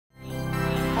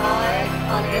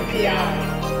NPI.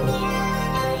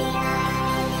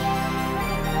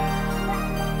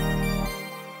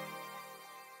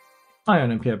 Hi,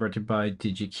 on NPI brought to you by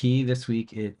DigiKey. This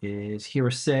week it is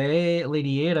Hirose.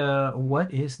 Lady Ada,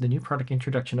 what is the new product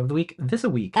introduction of the week this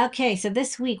week? Okay, so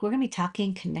this week we're going to be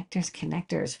talking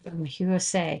connectors from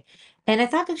Hirose. And I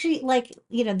thought actually,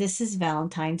 this is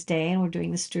Valentine's Day and we're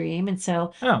doing the stream. And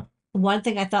so Oh, one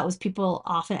thing I thought was people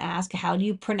often ask, how do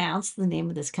you pronounce the name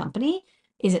of this company?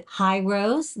 Is it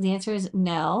Hirose? The answer is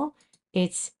no.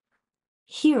 It's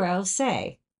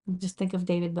Hirose. Just think of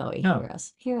David Bowie, oh,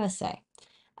 Heroes. Hirose.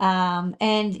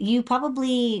 And you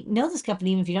probably know this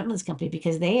company, even if you don't know this company,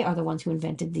 because they are the ones who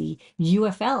invented the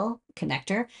UFL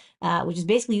connector, which is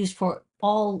basically used for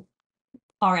all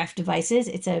RF devices.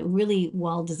 It's a really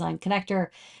well-designed connector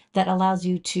that allows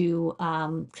you to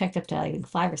connect up to, I think,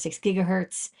 5 or 6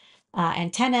 gigahertz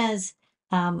antennas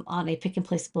on a pick and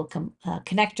placeable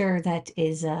connector that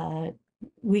is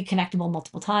reconnectable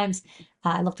multiple times.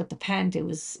 I looked up the patent. It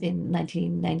was in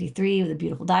 1993 with a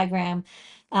beautiful diagram.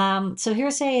 So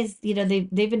Hearsay is,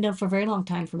 they've been known for a very long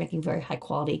time for making very high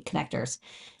quality connectors.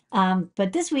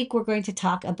 But this week we're going to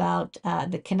talk about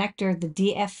the connector, the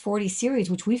DF40 series,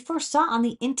 which we first saw on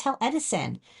the Intel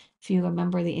Edison. If you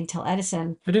remember the Intel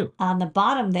Edison, I do. on the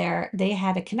bottom there, they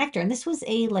had a connector, and this was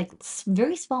a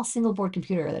very small single board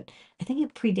computer that I think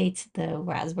it predates the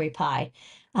Raspberry Pi.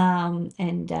 And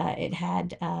it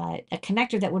had a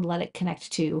connector that would let it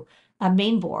connect to a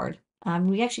main board.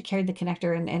 We actually carried the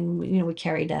connector and we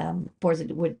carried boards that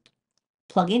it would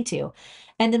plug into.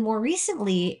 And then more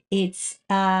recently, it's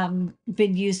been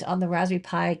used on the Raspberry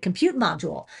Pi compute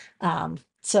module.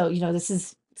 So, this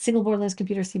is single board Linux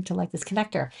computers seem to like this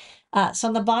connector. So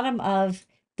on the bottom of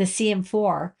the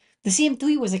CM4, the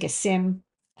CM3 was like a SIM,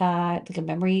 like a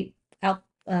memory out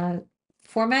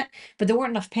format, but there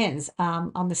weren't enough pins.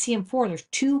 On the CM4, there's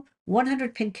two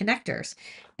 100 pin connectors,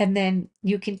 and then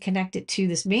you can connect it to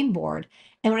this main board.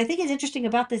 And what I think is interesting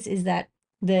about this is that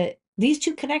these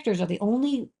two connectors are the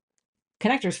only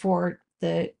connectors for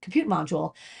the compute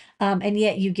module. And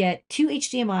yet you get two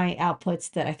HDMI outputs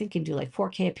that I think can do like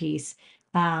 4K a piece,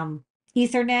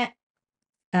 Ethernet,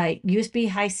 USB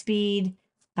high speed,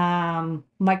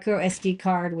 micro SD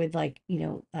card with high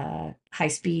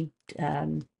speed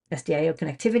SDIO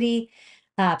connectivity,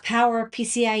 power,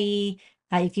 PCIe.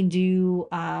 You can do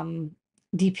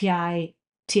DPI,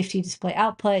 TFT display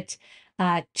output,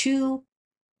 two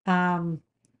uh,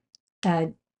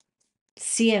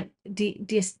 CSI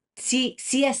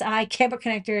camera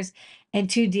connectors and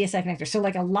two DSI connectors. So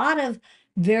like a lot of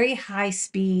very high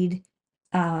speed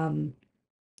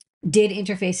data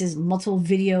interfaces, multiple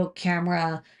video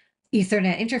camera,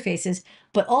 Ethernet interfaces,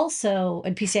 but also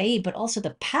and PCIe, but also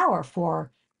the power for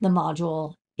the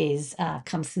module is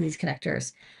comes through these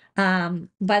connectors.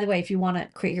 By the way, if you want to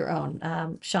create your own,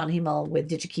 Sean Himmel with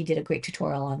DigiKey did a great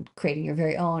tutorial on creating your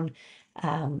very own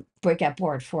breakout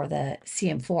board for the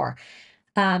CM4.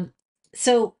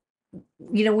 So,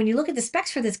 when you look at the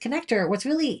specs for this connector, what's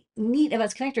really neat about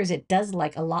this connector is it does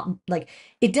like a lot, like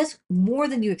it does more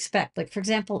than you expect. Like, for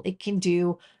example, it can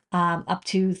do up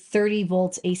to 30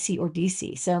 volts AC or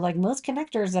DC. So like most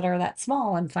connectors that are that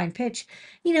small and fine pitch,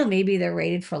 maybe they're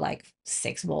rated for like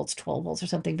 6 volts, 12 volts or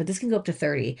something, but this can go up to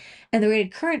 30. And the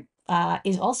rated current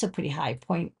is also pretty high,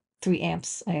 0.3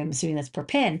 amps. I am assuming that's per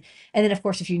pin. And then of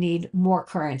course, if you need more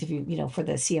current, if for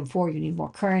the CM4, you need more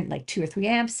current, like 2 or 3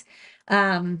 amps,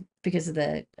 because of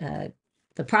the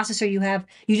processor you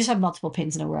just have multiple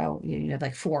pins in a row. You have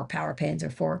like 4 power pins or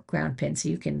 4 ground pins, so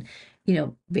you can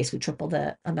basically triple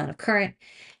the amount of current.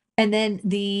 And then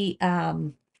the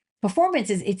performance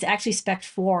is it's actually spec'd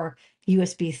for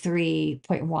USB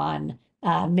 3.1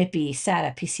 MIPI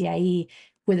SATA PCIe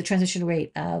with a transition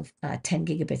rate of 10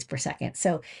 gigabits per second.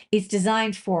 So it's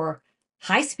designed for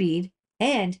high speed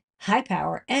and high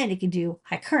power, and it can do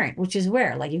high current, which is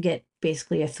where like you get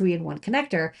basically a 3-in-1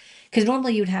 connector, because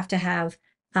normally you'd have to have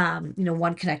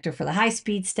one connector for the high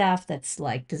speed stuff that's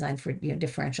like designed for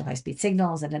differential high speed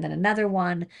signals, and then another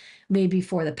one maybe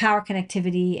for the power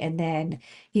connectivity, and then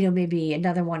maybe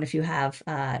another one if you have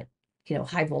high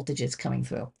voltages coming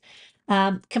through.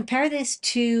 Compare this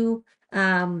to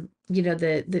the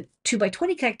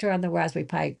 2x20 connector on the Raspberry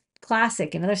Pi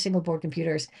Classic and other single board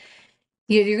computers.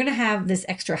 You're going to have this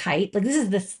extra height. Like this is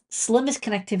the slimmest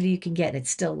connectivity you can get. It's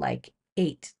still like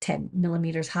 8-10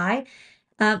 millimeters high.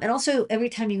 And also every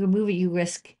time you remove it, you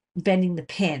risk bending the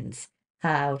pins,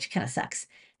 which kind of sucks.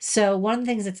 So one of the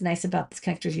things that's nice about this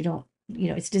connector is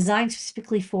it's designed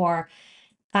specifically for,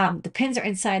 the pins are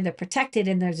inside, they're protected,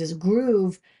 and there's this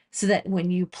groove so that when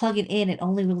you plug it in, it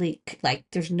only really, like,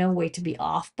 there's no way to be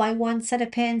off by one set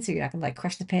of pins, so you're not gonna like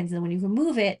crush the pins. And then when you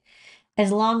remove it,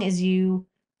 as long as you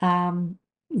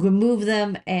remove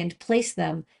them and place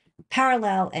them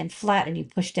parallel and flat, and you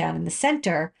push down in the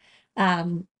center,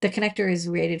 the connector is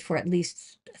rated for at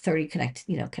least 30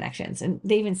 connections. And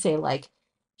they even say, like,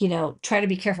 try to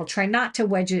be careful, try not to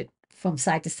wedge it from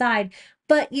side to side,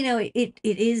 but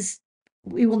it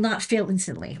will not fail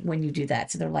instantly when you do that.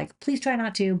 So they're like, please try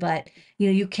not to, but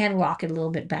you can rock it a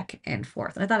little bit back and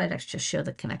forth. And I thought I'd actually just show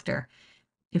the connector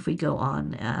if we go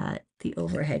on the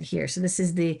overhead here. So this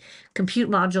is the compute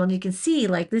module, and you can see,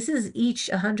 like, this is each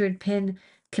 100 pin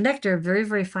connector, very,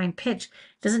 very fine pitch.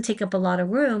 Doesn't take up a lot of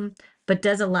room, but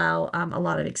does allow a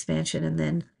lot of expansion. And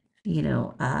then,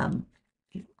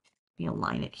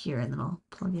 line it here, and then I'll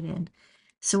plug it in.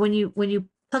 So when you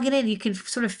plug it in, you can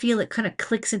sort of feel it kind of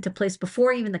clicks into place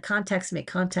before even the contacts make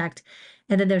contact.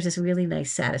 And then there's this really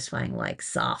nice, satisfying, like,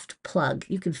 soft plug.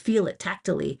 You can feel it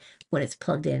tactily when it's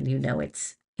plugged in.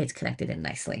 It's connected in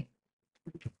nicely.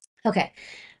 Okay.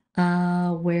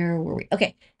 Where were we?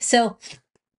 Okay. So,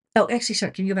 actually,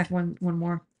 sorry, can you go back one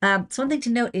more? So one thing to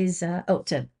note is, I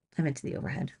meant to the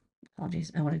overhead.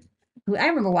 Apologies. I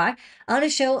remember why. I want to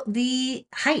show the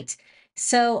height.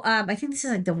 So, I think this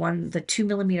is like the 2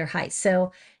 millimeter height.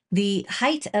 So the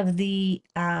height of the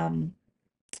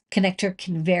connector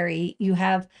can vary. You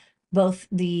have both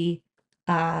the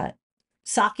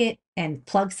socket and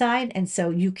plug side, and so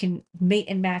you can mate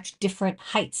and match different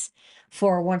heights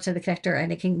for one side of the connector,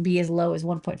 and it can be as low as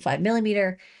 1.5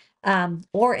 millimeter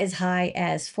or as high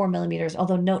as 4 millimeters.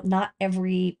 Although note, not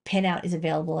every pinout is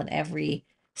available in every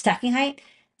stacking height,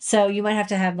 so you might have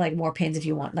to have like more pins if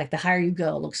you want. Like, the higher you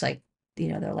go, it looks like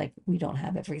they're like, we don't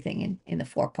have everything in the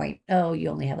 4.0. You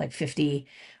only have like 50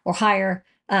 or higher.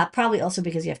 Probably also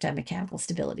because you have to have mechanical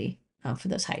stability for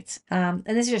those heights. And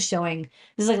this is just showing,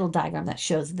 this is like a little diagram that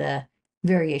shows the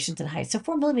variations in height. So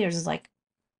 4 millimeters is like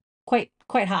quite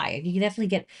high. You can definitely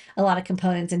get a lot of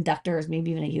components, inductors, maybe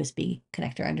even a USB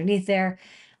connector underneath there.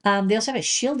 They also have a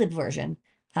shielded version,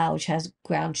 which has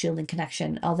ground shielding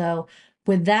connection. Although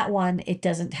with that one, it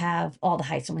doesn't have all the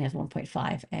heights, only has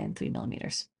 1.5 and 3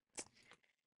 millimeters.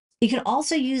 You can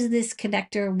also use this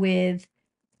connector with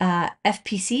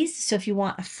FPCs. So if you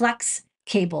want a flex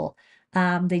cable,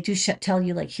 they do tell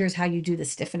you, like, here's how you do the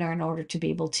stiffener in order to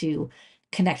be able to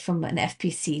connect from an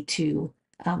FPC to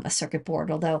a circuit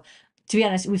board. Although, to be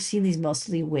honest, we've seen these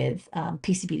mostly with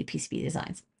PCB to PCB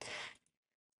designs.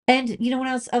 And when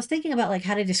I was thinking about, like,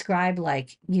 how to describe,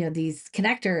 like, these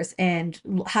connectors and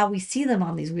how we see them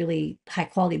on these really high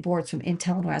quality boards from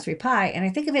Intel and Raspberry Pi, and I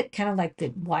think of it kind of like the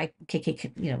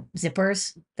YKK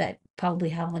zippers that probably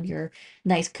have on your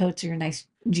nice coats or your nice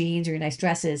jeans or your nice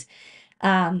dresses.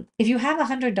 If you have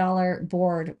 $100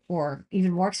 board or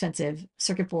even more expensive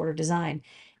circuit board or design,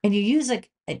 and you use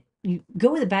you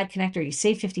go with a bad connector, you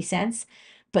save 50 cents,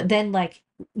 but then, like,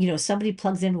 somebody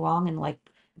plugs in wrong and, like,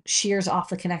 shears off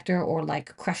the connector or,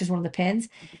 like, crushes one of the pins,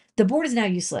 the board is now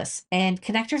useless. And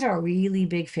connectors are a really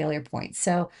big failure point.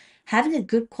 So having a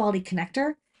good quality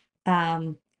connector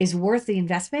is worth the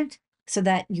investment, so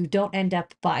that you don't end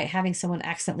up by having someone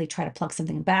accidentally try to plug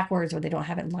something backwards, or they don't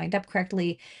have it lined up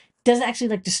correctly. Doesn't actually,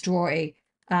 like, destroy,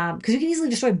 because you can easily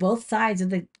destroy both sides of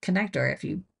the connector if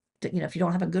you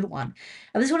don't have a good one.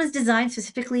 This one is designed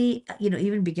specifically,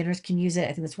 even beginners can use it.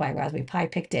 I think that's why Raspberry Pi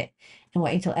picked it, and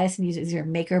why Intel Edison uses it. These are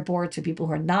maker boards for people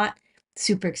who are not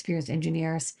super experienced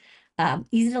engineers.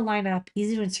 Easy to line up,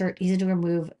 easy to insert, easy to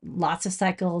remove, lots of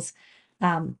cycles,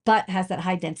 but has that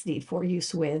high density for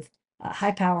use with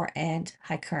high power and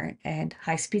high current and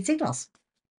high speed signals.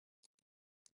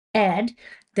 And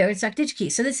there is stock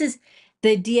DigiKey. So this is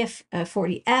the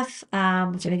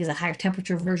DF40F, which I think is a higher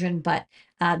temperature version, but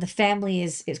the family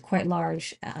is quite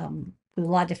large, with a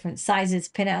lot of different sizes,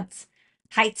 pinouts,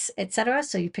 heights, etc.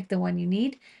 So you pick the one you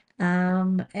need,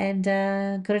 and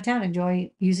go to town. Enjoy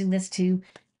using this to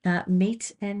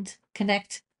mate and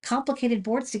connect complicated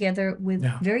boards together with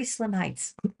very slim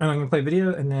heights. And I'm going to play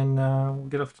video, and then we'll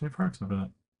get off to new products over that.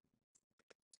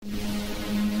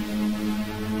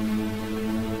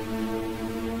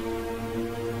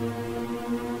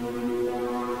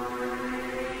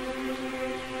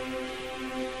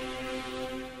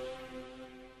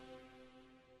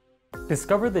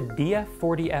 Discover the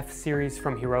DF40F series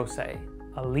from Hirose,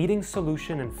 a leading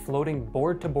solution in floating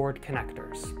board-to-board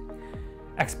connectors.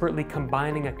 Expertly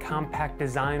combining a compact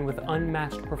design with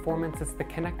unmatched performance, it's the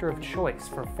connector of choice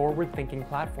for forward-thinking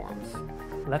platforms.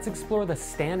 Let's explore the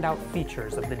standout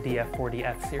features of the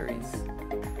DF40F series.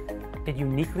 It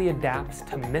uniquely adapts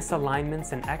to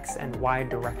misalignments in X and Y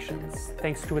directions,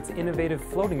 thanks to its innovative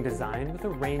floating design with a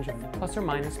range of plus or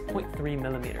minus 0.3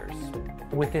 millimeters.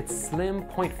 With its slim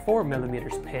 0.4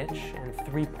 millimeters pitch and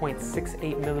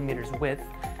 3.68 millimeters width,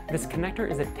 this connector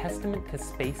is a testament to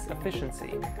space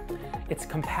efficiency. It's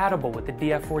compatible with the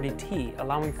DF40T,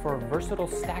 allowing for versatile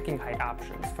stacking height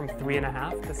options from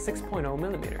 3.5 to 6.0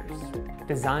 millimeters.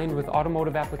 Designed with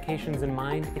automotive applications in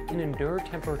mind, it can endure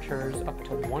temperatures up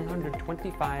to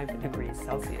 125 degrees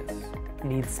Celsius.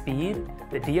 Need speed?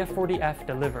 The DF40F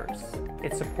delivers.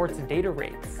 It supports data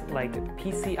rates like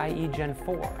PCIe Gen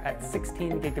 4 at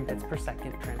 16 gigabits per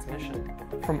second transmission.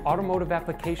 From automotive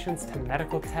applications to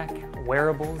medical tech,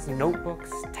 wearables,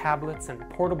 notebooks, tablets, and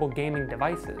portable gaming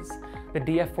devices, the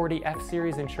DF40F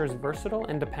series ensures versatile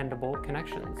and dependable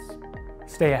connections.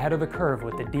 Stay ahead of the curve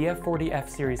with the DF40F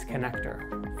series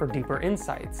connector. For deeper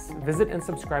insights, visit and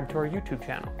subscribe to our YouTube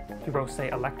channel,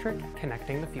 Hirose Electric,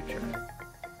 Connecting the Future.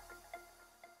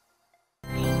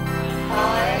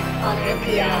 On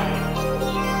NPI.